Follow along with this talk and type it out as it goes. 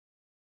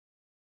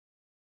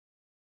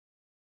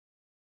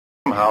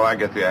Somehow I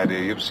get the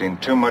idea you've seen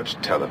too much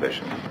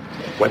television.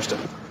 Webster.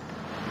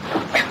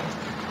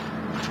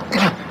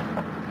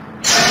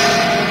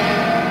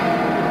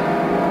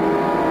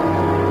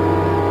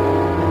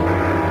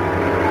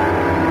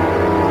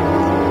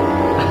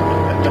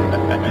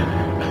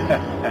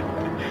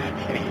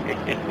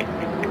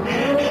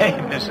 Hey,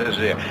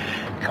 Mrs.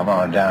 Come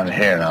on down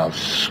here and I'll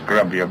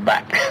scrub your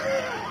back.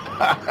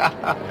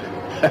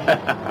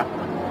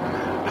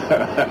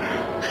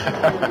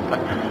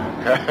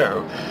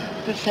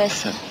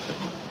 Professor,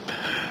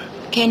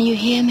 can you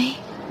hear me?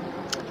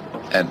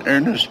 An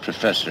earnest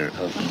professor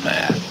of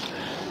math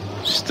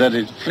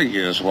studied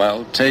figures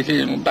while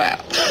taking a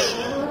bath.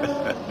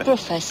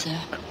 Professor,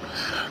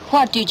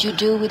 what did you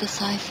do with the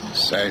cipher?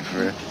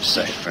 Cipher.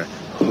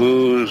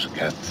 Who's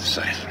got the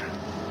cipher?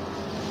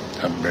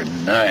 Number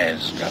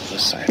 9's got the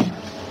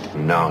cipher.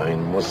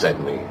 9? What's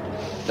that mean?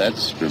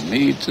 That's for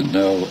me to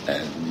know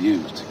and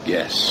you to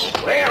guess.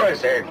 Where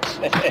is it?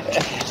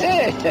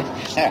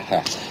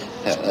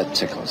 That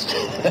tickles.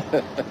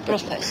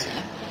 Professor,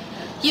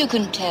 you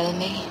can tell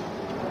me,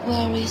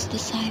 where is the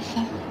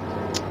cipher?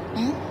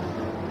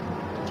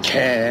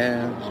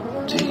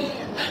 Candy.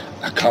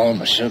 I call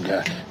my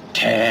sugar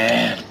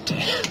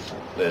candy.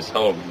 This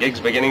whole gig's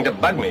beginning to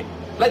bug me.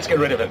 Let's get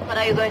rid of him. What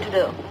are you going to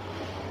do?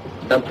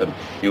 Dump him.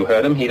 You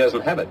heard him. He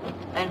doesn't have it.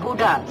 And who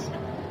does?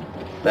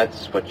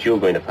 That's what you're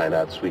going to find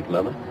out, sweet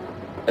mama.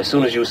 As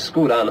soon as you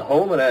scoot on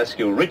home and ask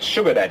your rich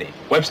sugar daddy.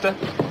 Webster?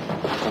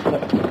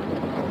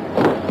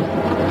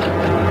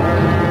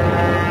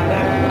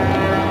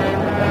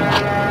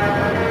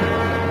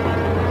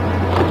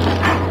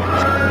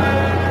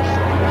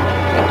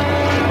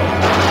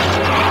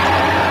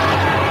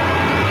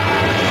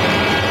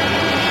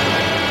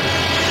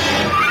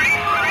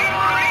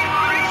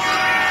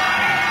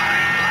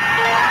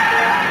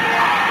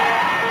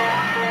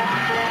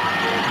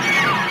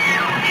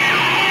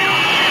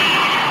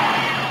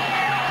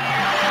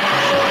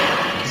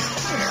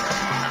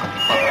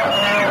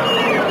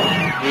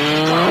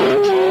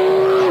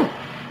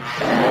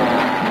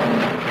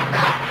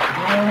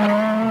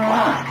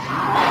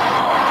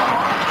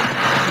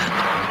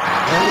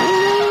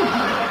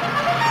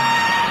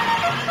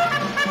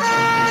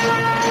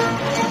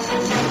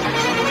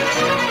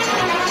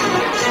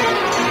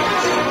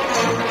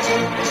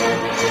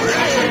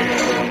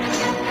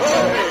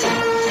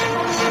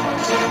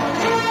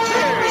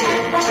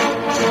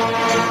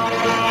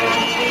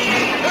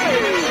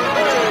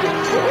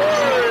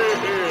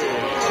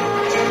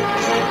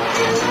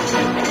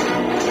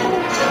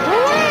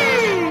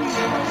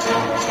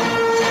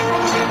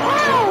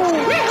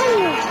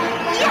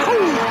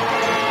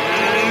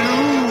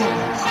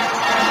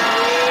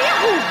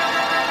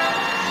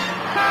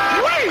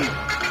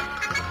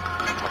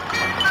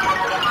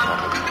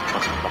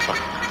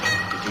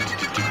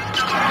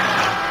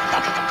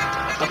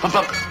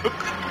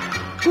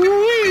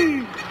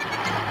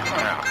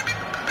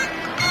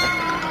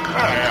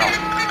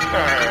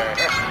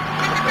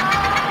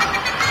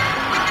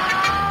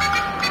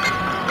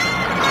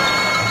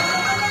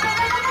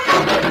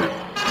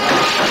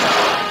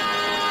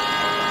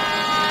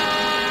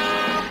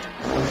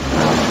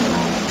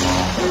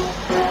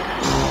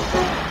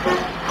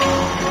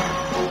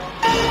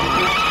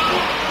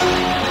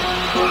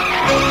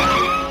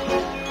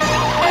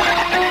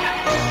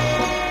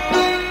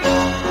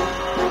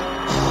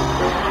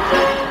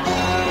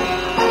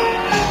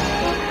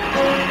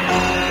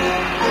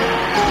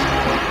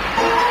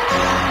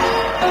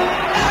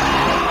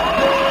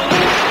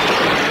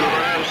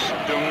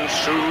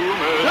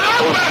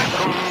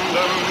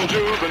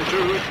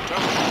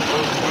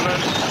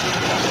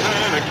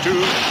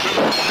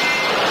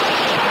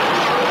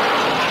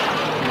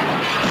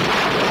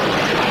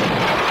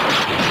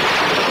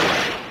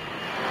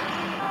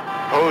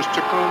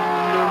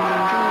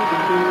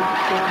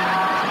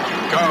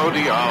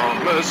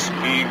 Gaudiamus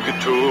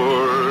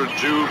igitur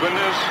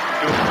juvenis.